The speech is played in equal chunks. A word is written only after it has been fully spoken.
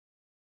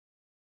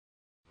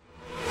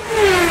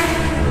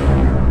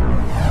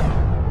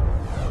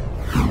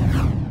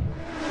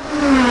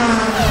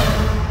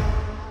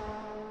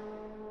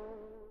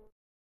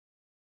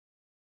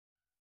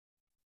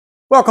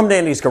Welcome to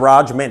Andy's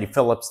Garage. I'm Andy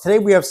Phillips. Today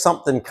we have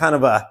something kind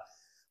of a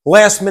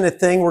last minute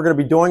thing we're going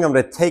to be doing. I'm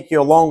going to take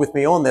you along with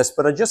me on this,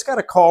 but I just got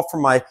a call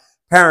from my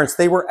parents.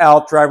 They were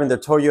out driving their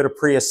Toyota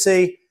Prius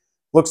C.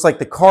 Looks like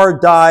the car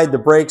died, the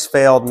brakes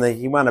failed, and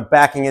he wound up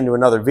backing into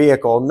another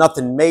vehicle.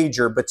 Nothing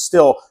major, but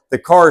still the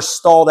car is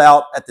stalled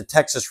out at the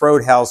Texas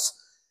Roadhouse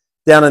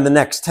down in the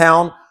next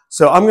town.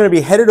 So I'm going to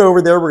be headed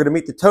over there. We're going to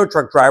meet the tow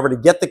truck driver to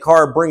get the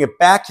car, bring it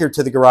back here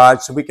to the garage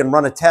so we can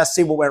run a test,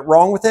 see what went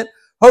wrong with it.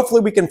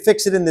 Hopefully we can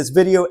fix it in this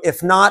video.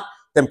 If not,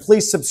 then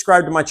please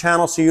subscribe to my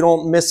channel so you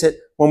don't miss it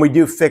when we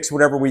do fix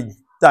whatever we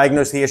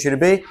diagnose the issue to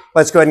be.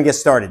 Let's go ahead and get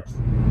started.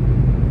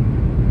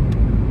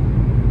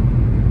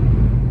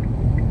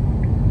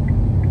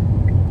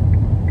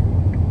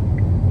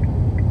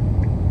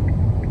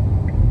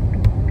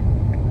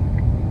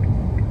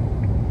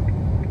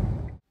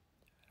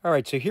 All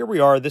right, so here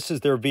we are. This is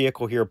their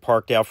vehicle here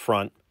parked out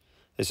front.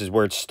 This is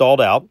where it's stalled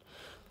out.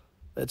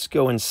 Let's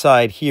go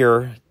inside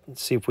here and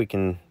see if we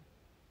can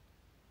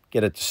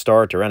get it to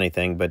start or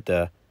anything. But,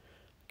 okay,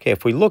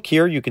 if we look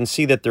here, you can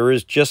see that there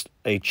is just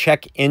a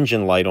check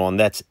engine light on.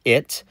 That's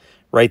it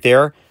right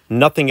there.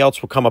 Nothing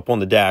else will come up on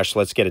the dash.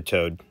 Let's get it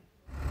towed.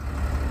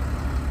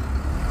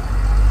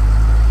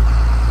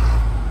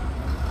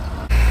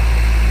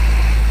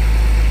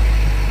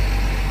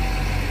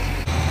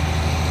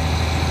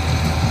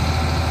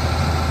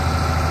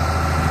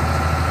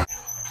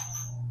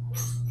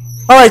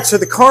 All right, so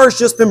the car's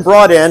just been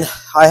brought in.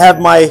 I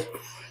have my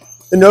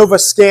Innova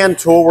scan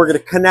tool. We're going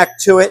to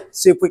connect to it,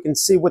 see if we can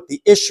see what the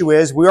issue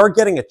is. We are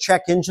getting a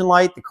check engine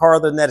light. The car,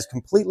 other than that, is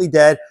completely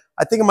dead.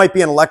 I think it might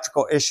be an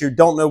electrical issue.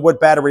 Don't know what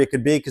battery it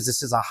could be because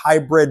this is a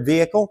hybrid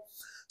vehicle.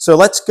 So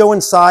let's go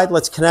inside.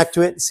 Let's connect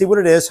to it, see what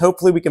it is.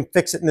 Hopefully we can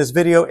fix it in this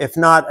video. If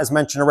not, as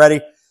mentioned already,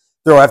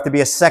 there will have to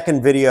be a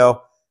second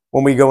video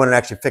when we go in and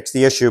actually fix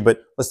the issue,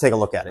 but let's take a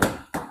look at it.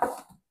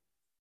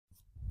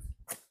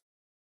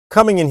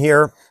 Coming in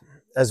here,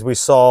 as we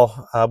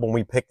saw when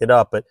we picked it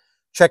up, but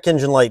check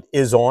engine light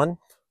is on.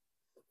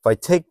 If I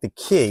take the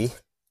key,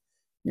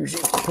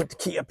 usually put the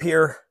key up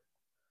here,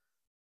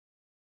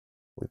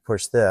 we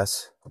push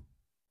this.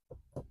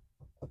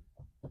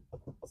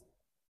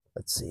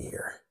 Let's see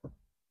here.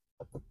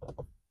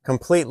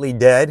 Completely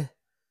dead.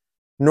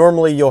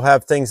 Normally you'll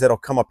have things that'll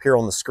come up here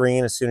on the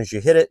screen as soon as you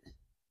hit it.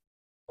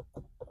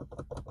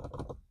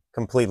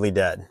 Completely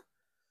dead.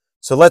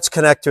 So let's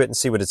connect to it and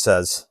see what it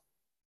says.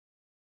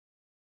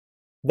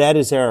 That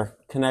is our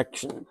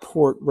connection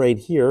port right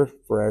here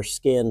for our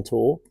scan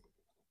tool.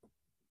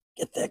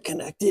 Get that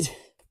connected.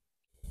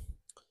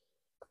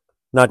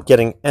 Not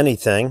getting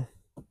anything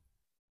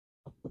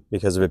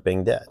because of it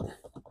being dead.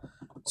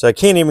 So I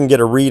can't even get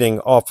a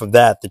reading off of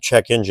that, the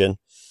check engine.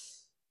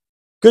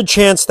 Good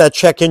chance that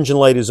check engine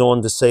light is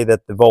on to say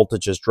that the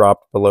voltage has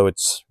dropped below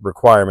its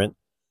requirement,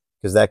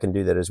 because that can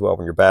do that as well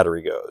when your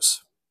battery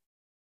goes.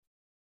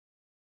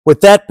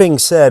 With that being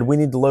said, we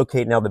need to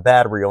locate now the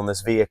battery on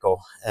this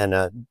vehicle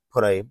and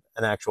put an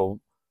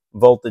actual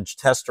voltage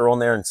tester on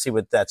there and see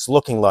what that's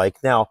looking like.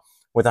 Now,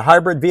 with a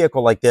hybrid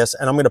vehicle like this,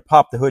 and I'm going to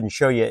pop the hood and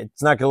show you,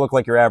 it's not going to look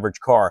like your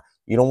average car.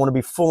 You don't want to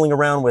be fooling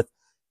around with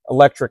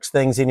electrics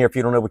things in here if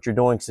you don't know what you're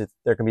doing, because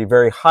there can be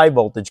very high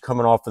voltage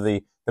coming off of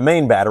the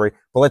main battery.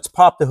 But let's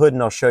pop the hood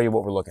and I'll show you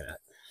what we're looking at.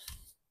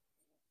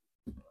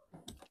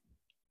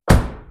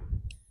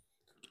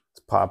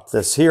 Let's pop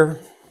this here.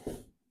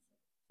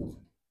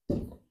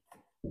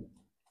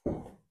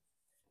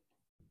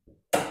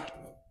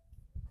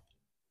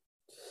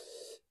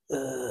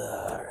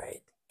 All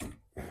right.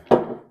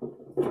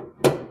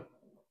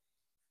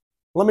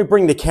 Let me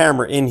bring the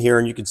camera in here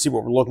and you can see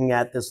what we're looking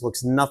at. This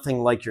looks nothing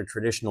like your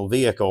traditional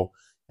vehicle,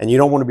 and you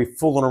don't want to be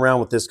fooling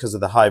around with this because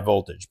of the high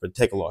voltage, but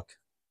take a look.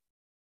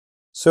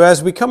 So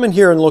as we come in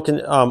here and look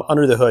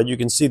under the hood, you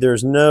can see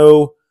there's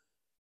no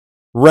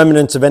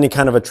remnants of any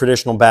kind of a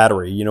traditional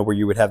battery, you know, where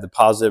you would have the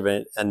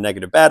positive and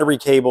negative battery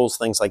cables,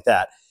 things like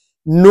that.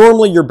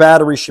 Normally your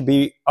battery should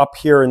be up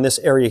here in this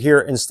area here.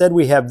 Instead,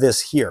 we have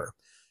this here.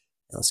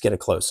 Let's get a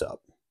close-up.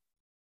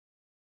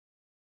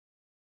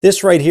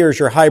 This right here is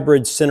your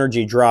hybrid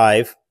synergy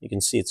drive. You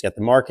can see it's got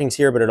the markings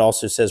here, but it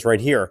also says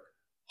right here,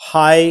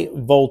 high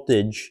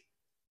voltage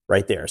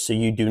right there. So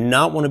you do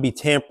not want to be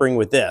tampering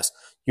with this.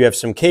 You have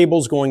some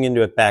cables going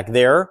into it back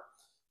there.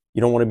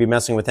 You don't want to be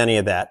messing with any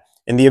of that.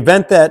 In the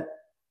event that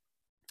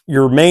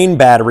your main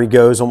battery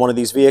goes on one of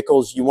these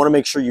vehicles, you want to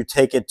make sure you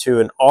take it to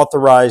an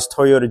authorized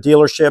Toyota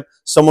dealership,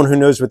 someone who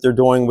knows what they're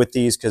doing with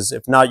these, because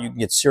if not, you can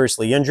get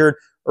seriously injured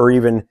or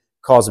even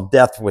cause of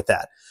death with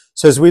that.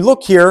 So as we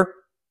look here,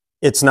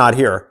 it's not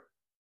here.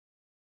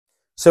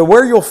 So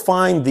where you'll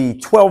find the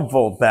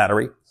 12-volt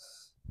battery,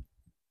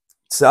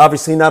 it's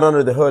obviously not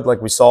under the hood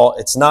like we saw.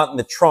 It's not in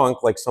the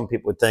trunk like some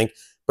people would think,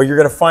 but you're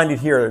going to find it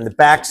here in the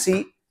back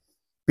seat,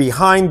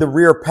 behind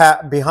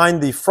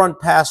the front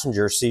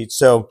passenger seat.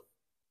 So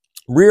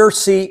rear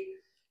seat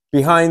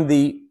behind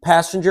the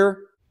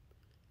passenger.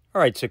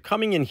 All right, so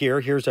coming in here,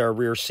 here's our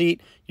rear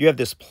seat. You have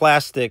this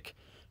plastic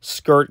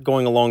skirt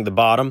going along the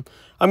bottom.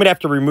 I'm going to have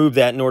to remove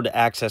that in order to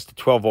access the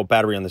 12-volt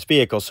battery on this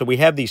vehicle. So we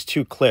have these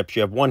two clips.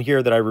 You have one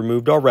here that I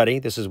removed already.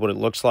 This is what it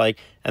looks like.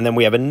 And then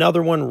we have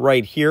another one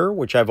right here,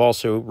 which I've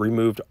also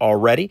removed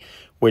already,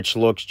 which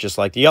looks just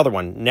like the other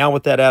one. Now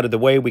with that out of the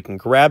way, we can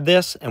grab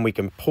this and we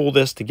can pull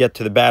this to get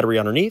to the battery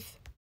underneath.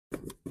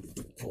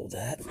 Pull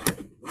that.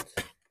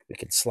 We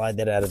can slide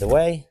that out of the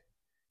way.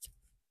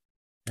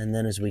 And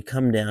then as we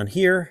come down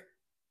here,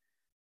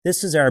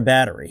 this is our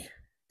battery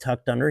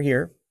tucked under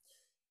here.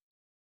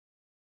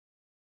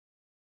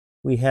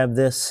 We have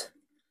this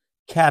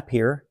cap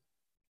here.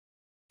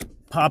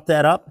 Pop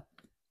that up.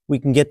 We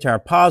can get to our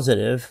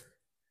positive.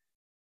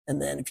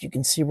 And then if you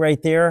can see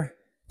right there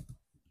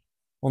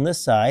on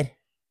this side,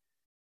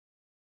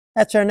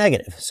 that's our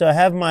negative. So I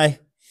have my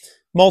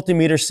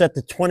multimeter set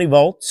to 20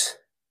 volts.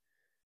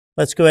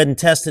 Let's go ahead and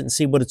test it and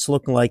see what it's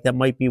looking like. That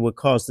might be what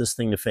caused this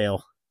thing to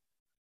fail.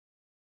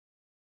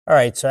 All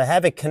right, so I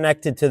have it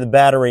connected to the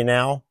battery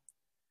now.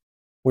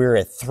 We're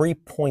at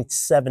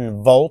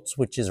 3.7 volts,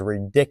 which is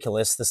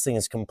ridiculous. This thing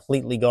is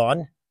completely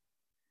gone.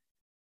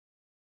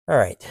 All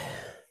right.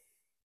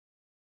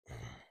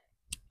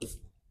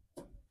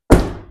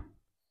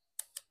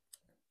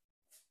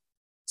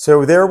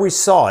 So there we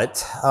saw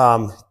it.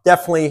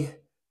 Definitely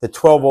the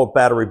 12-volt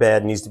battery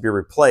pad needs to be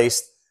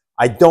replaced.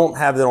 I don't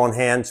have it on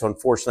hand, so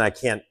unfortunately I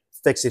can't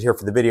fix it here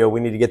for the video. We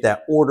need to get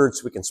that ordered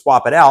so we can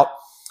swap it out.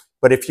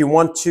 But if you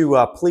want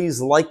to,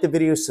 please like the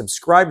video,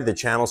 subscribe to the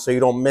channel so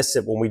you don't miss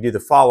it when we do the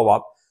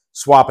follow-up,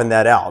 swapping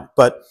that out.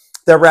 But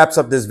that wraps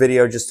up this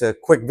video, just a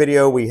quick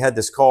video. We had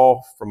this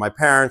call from my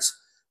parents,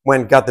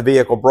 went, got the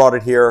vehicle, brought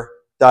it here,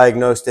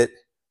 diagnosed it.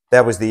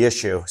 That was the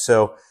issue.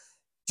 So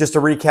just to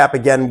recap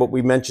again what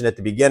we mentioned at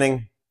the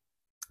beginning,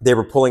 they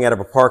were pulling out of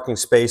a parking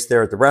space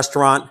there at the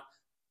restaurant.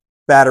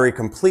 Battery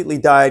completely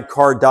died,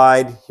 car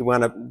died. He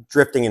wound up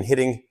drifting and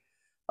hitting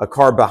a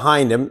car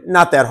behind him.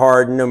 Not that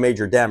hard, no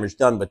major damage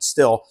done, but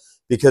still,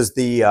 because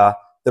the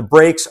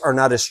brakes are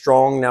not as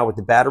strong now with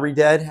the battery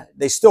dead.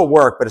 They still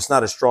work, but it's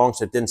not as strong,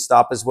 so it didn't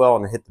stop as well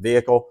and it hit the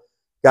vehicle.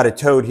 Got it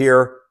towed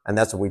here, and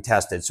that's what we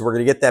tested. So we're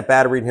going to get that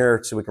battery in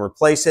here so we can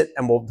replace it,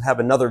 and we'll have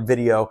another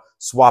video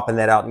swapping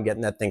that out and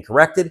getting that thing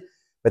corrected.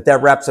 But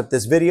that wraps up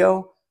this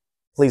video.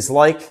 Please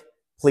like,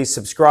 please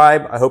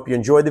subscribe. I hope you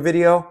enjoyed the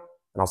video,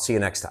 and I'll see you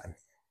next time.